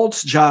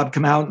JOLTS job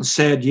come out and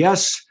said,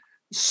 yes,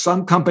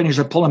 some companies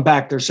are pulling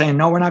back. They're saying,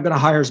 no, we're not going to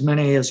hire as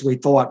many as we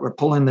thought. We're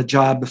pulling the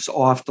jobs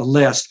off the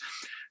list.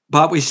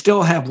 But we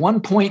still have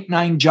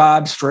 1.9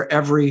 jobs for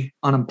every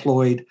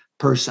unemployed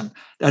person.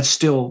 That's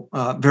still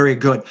very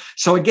good.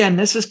 So again,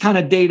 this is kind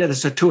of data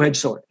that's a two-edged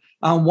sword.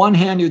 On one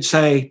hand, you'd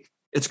say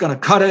it's going to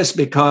cut us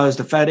because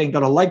the Fed ain't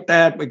going to like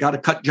that. We got to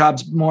cut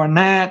jobs more than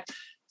that.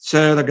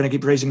 So they're going to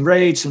keep raising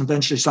rates and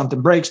eventually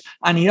something breaks.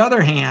 On the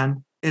other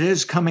hand, it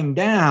is coming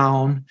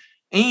down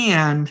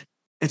and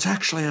it's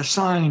actually a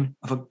sign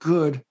of a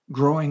good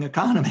growing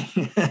economy.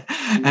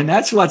 And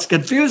that's what's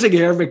confusing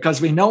here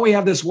because we know we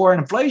have this war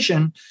and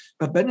inflation,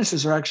 but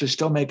businesses are actually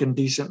still making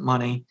decent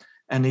money.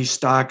 And these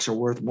stocks are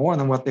worth more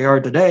than what they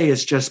are today.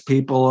 It's just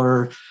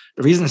the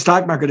reason the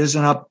stock market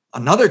isn't up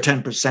another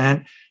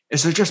 10%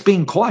 is they're just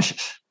being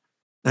cautious.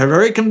 They're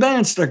very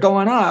convinced they're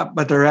going up,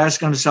 but they're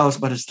asking themselves,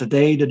 but it's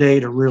today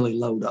to really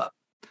load up.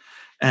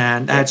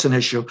 And that's an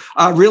issue.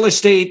 Real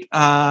estate.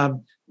 That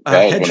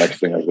was the next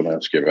thing I was going to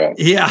ask you about.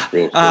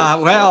 Yeah.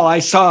 Well, I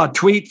saw a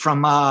tweet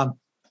from, I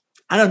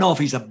don't know if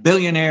he's a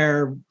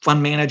billionaire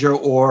fund manager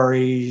or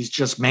he's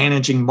just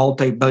managing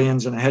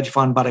multi-billions in a hedge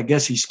fund, but I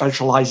guess he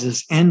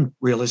specializes in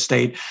real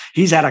estate.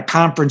 He's at a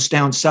conference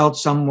down south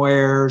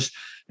somewheres.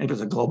 Maybe it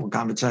was a global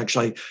conference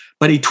actually,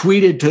 but he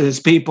tweeted to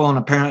his people and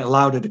apparently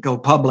allowed it to go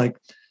public.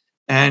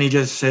 And he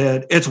just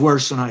said, it's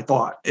worse than I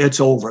thought. It's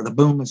over. The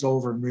boom is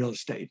over in real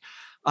estate.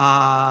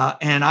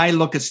 And I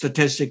look at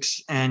statistics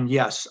and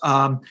yes,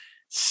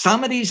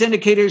 some of these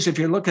indicators, if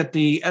you look at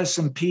the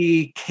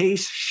S&P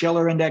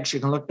Case-Shiller Index, you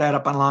can look that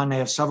up online. They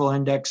have several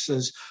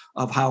indexes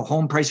of how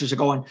home prices are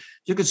going.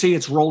 You can see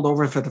it's rolled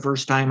over for the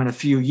first time in a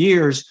few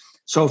years.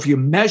 So if you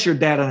measured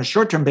that on a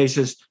short-term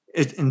basis,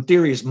 it in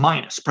theory is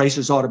minus.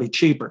 Prices ought to be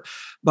cheaper.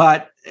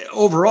 But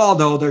overall,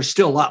 though, they're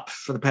still up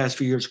for the past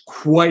few years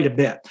quite a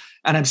bit.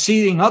 And I'm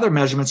seeing other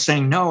measurements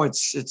saying, no,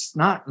 it's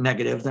not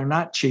negative. They're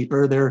not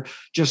cheaper. They're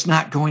just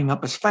not going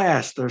up as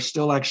fast. They're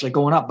still actually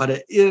going up, but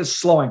it is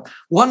slowing.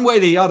 One way or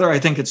the other, I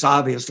think it's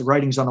obvious. The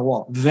writing's on the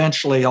wall.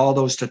 Eventually, all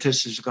those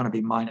statistics are going to be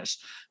minus.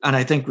 And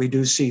I think we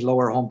do see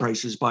lower home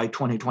prices by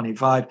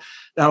 2025.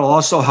 That'll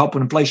also help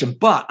with inflation.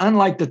 But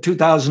unlike the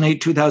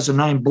 2008,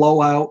 2009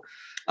 blowout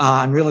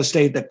on real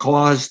estate that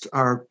caused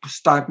our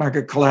stock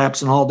market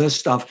collapse and all this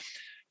stuff,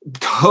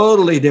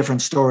 totally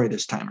different story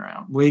this time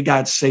around. We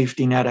got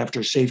safety net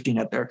after safety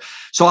net there.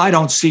 So I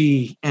don't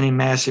see any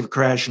massive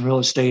crash in real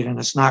estate, and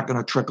it's not going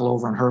to trickle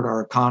over and hurt our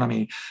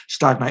economy,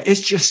 stock market.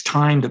 It's just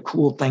time to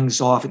cool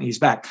things off and ease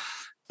back.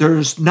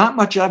 There's not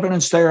much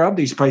evidence there of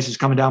these prices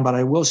coming down, but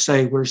I will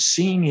say we're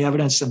seeing the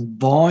evidence in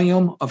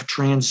volume of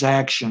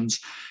transactions.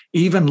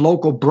 Even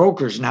local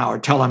brokers now are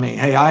telling me,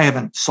 hey, I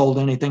haven't sold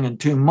anything in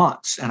 2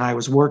 months. And I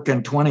was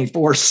working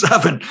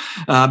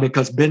 24/7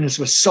 because business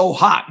was so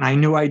hot and I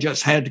knew I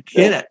just had to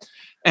get it.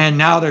 And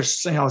now there's,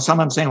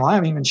 someone saying, well, I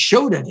haven't even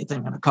showed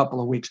anything in a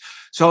couple of weeks.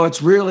 So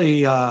it's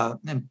really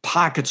in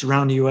pockets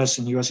around the U.S.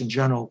 and U.S. in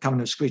general coming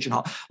to screeching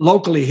halt.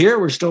 Locally here,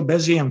 we're still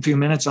busy. In a few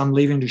minutes, I'm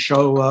leaving to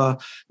show, a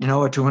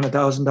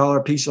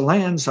 $200,000 piece of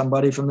land.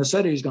 Somebody from the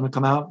city is going to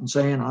come out and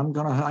saying,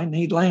 I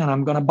need land.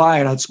 I'm going to buy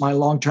it. That's my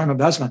long-term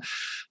investment.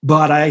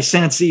 But I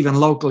sense even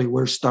locally,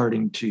 we're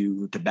starting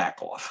to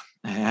back off.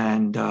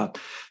 And I'll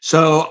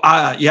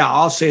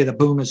say the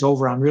boom is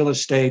over on real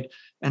estate.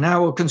 And that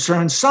will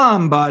concern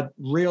some, but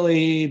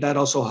really that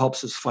also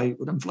helps us fight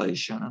with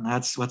inflation. And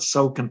that's what's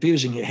so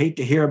confusing. You hate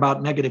to hear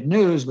about negative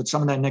news, but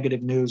some of that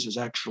negative news is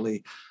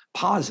actually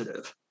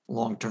positive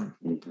long-term.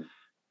 Mm-hmm.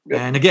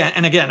 Yep.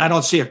 And again, I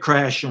don't see a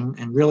crash in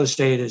real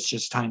estate. It's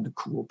just time to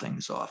cool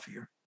things off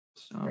here.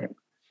 So, right.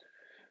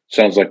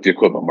 Sounds like the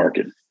equipment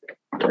market.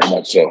 Very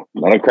much so.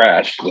 Not a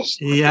crash,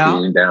 just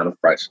cooling down of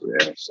prices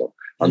there. So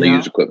on the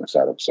used equipment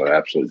side of it, so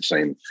absolutely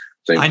same.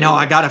 I know.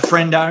 I got a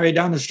friend right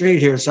down the street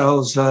here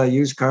sells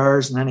used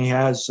cars, and then he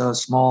has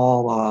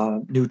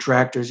small new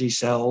tractors he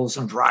sells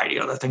and a variety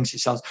of other things he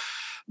sells.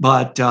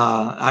 But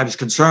I was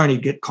concerned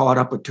he'd get caught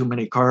up with too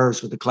many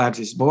cars with the collapse.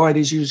 He said, boy,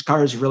 these used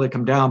cars have really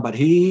come down. But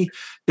he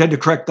did the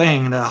correct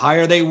thing. The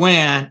higher they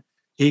went,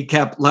 he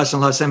kept less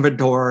and less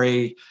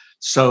inventory,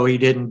 so he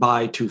didn't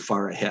buy too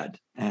far ahead.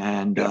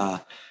 And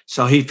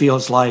so he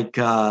feels like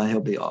he'll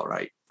be all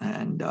right.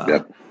 And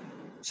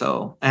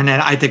and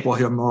then I think we'll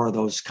hear more of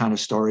those kind of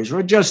stories.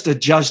 We're just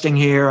adjusting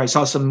here. I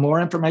saw some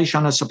more information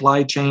on the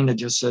supply chain that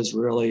just says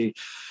really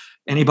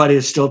anybody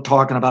is still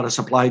talking about a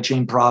supply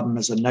chain problem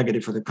as a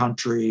negative for the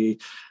country.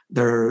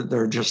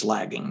 They're just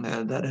lagging.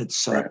 That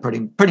it's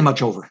pretty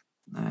much over.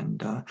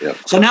 And Yep.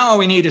 so now all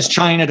we need is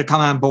China to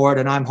come on board,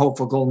 and I'm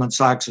hopeful Goldman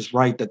Sachs is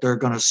right that they're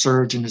going to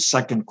surge in the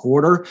second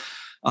quarter.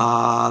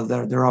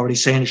 They're already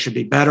saying it should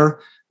be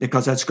better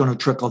because that's going to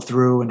trickle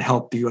through and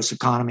help the U.S.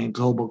 economy and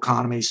global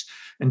economies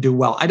and do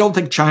well. I don't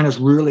think China's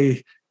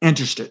really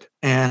interested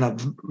in a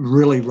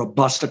really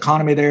robust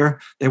economy there.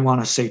 They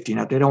want a safety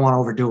net. They don't want to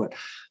overdo it.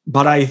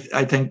 But I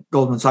think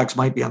Goldman Sachs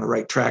might be on the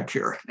right track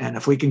here. And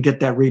if we can get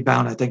that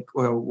rebound, I think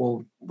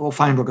we'll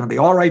find we're going to be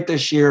all right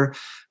this year.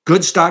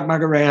 Good stock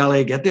market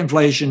rally, get the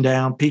inflation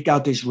down, peak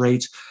out these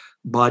rates.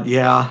 But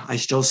yeah, I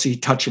still see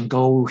touch and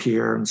go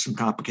here and some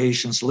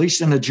complications, at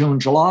least in the June,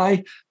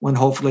 July, when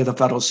hopefully the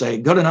Fed will say,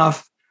 good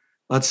enough,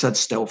 let's sit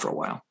still for a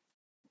while.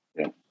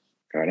 Yeah,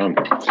 right on.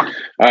 All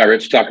right,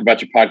 Rich, talk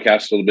about your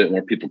podcast a little bit,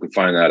 where people can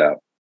find that out.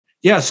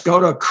 Yes, go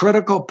to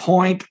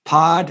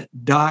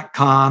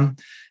criticalpointpod.com.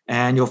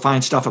 And you'll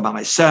find stuff about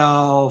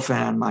myself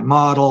and my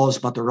models,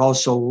 but there are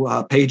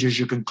also pages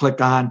you can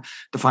click on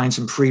to find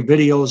some free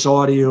videos,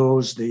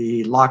 audios,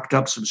 the locked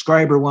up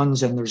subscriber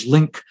ones, and there's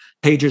link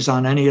pages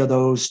on any of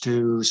those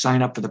to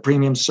sign up for the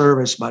premium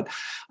service. But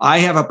I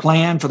have a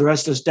plan for the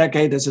rest of this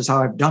decade. This is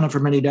how I've done it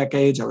for many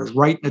decades. I was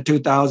right in the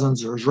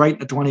 2000s. I was right in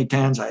the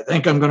 2010s. I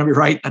think I'm going to be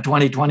right in the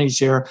 2020s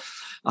here.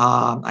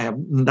 I have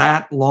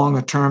that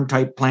long-term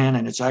type plan,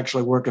 and it's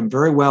actually working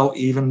very well.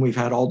 Even we've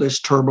had all this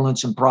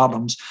turbulence and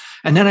problems.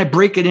 And then I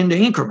break it into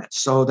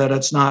increments so that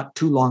it's not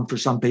too long for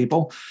some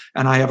people.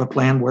 And I have a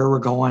plan where we're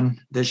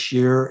going this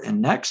year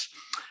and next.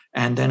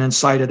 And then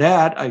inside of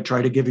that, I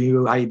try to give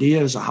you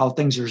ideas of how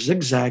things are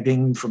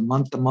zigzagging from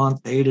month to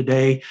month, day to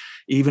day.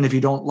 Even if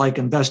you don't like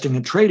investing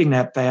and trading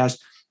that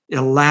fast, it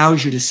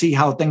allows you to see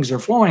how things are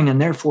flowing. And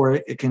therefore,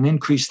 it can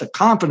increase the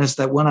confidence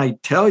that when I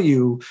tell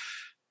you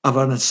of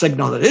a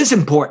signal that is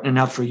important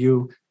enough for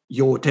you,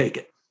 you'll take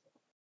it.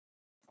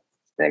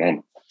 Right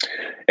on.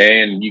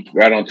 And you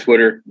right on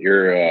Twitter,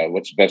 you're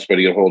what's the best way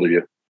to get a hold of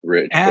you,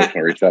 Rich? Can I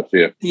reach out to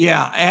you?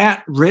 Yeah,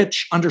 at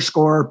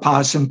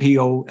Rich_Posson,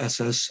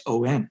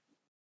 Posson.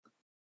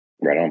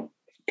 Right on.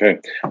 Okay.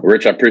 Well,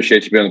 Rich, I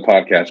appreciate you being on the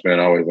podcast, man.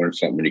 I always learn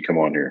something when you come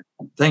on here.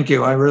 Thank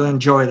you. I really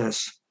enjoy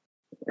this.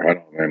 Right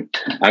on, man.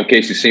 I'm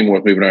Casey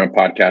Seymour with Moving Iron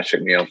Podcast.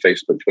 Check me out on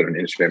Facebook, Twitter, and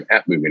Instagram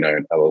at Moving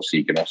Iron LLC.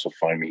 You can also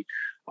find me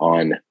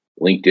on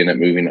LinkedIn at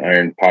Moving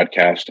Iron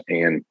Podcast,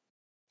 and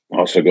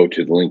also go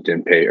to the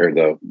LinkedIn page or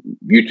the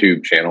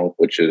YouTube channel,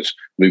 which is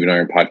Moving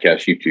Iron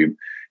Podcast YouTube,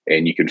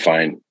 and you can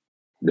find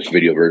this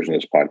video version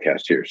of this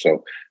podcast here.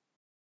 So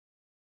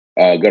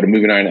go to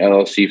Moving Iron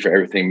LLC for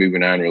everything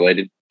Moving Iron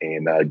related,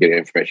 and get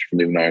information from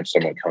Moving Iron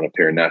Summit coming up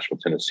here in Nashville,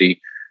 Tennessee,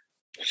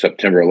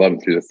 September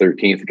 11th through the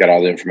 13th. Got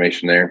all the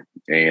information there,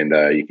 and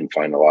you can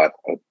find a lot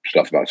of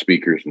stuff about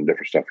speakers and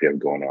different stuff we have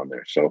going on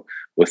there. So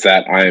with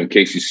that, I am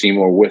Casey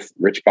Seymour with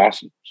Rich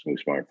Posson. Smooth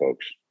Smart,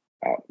 folks.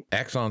 Out.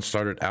 Axon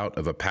started out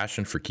of a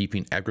passion for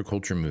keeping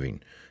agriculture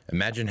moving.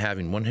 Imagine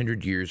having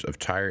 100 years of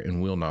tire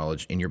and wheel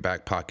knowledge in your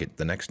back pocket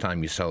the next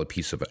time you sell a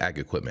piece of ag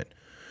equipment.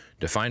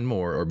 To find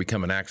more or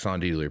become an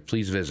Axon dealer,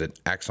 please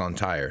visit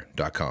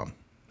axontire.com.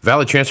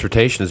 Valley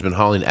Transportation has been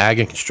hauling ag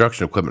and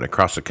construction equipment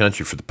across the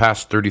country for the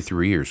past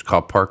 33 years.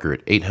 Call Parker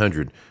at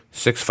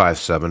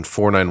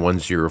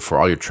 800-657-4910 for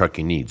all your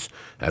trucking needs.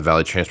 At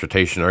Valley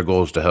Transportation, our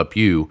goal is to help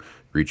you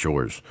reach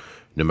yours.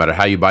 No matter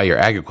how you buy your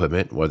ag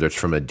equipment, whether it's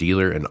from a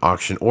dealer, an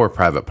auction, or a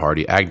private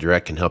party,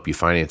 AgDirect can help you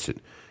finance it.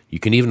 You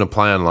can even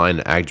apply online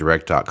at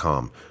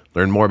agdirect.com.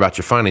 Learn more about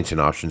your financing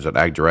options at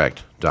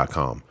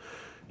agdirect.com.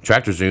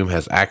 TractorZoom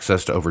has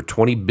access to over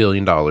 $20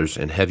 billion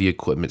in heavy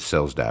equipment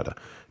sales data.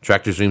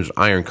 TractorZoom's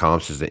Iron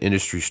Comps is the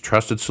industry's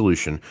trusted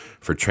solution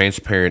for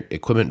transparent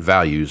equipment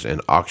values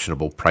and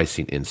auctionable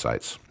pricing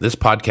insights. This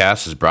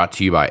podcast is brought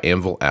to you by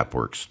Anvil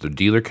AppWorks. The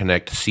Dealer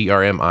Connect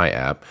CRMI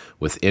app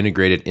with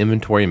integrated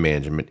inventory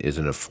management is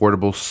an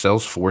affordable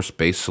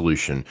Salesforce-based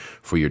solution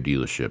for your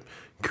dealership.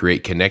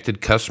 Create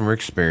connected customer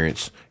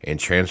experience and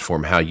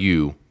transform how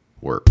you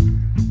work.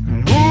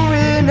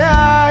 Moving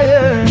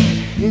higher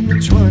in the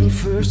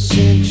 21st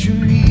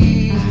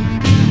century.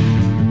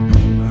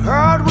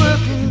 Hard work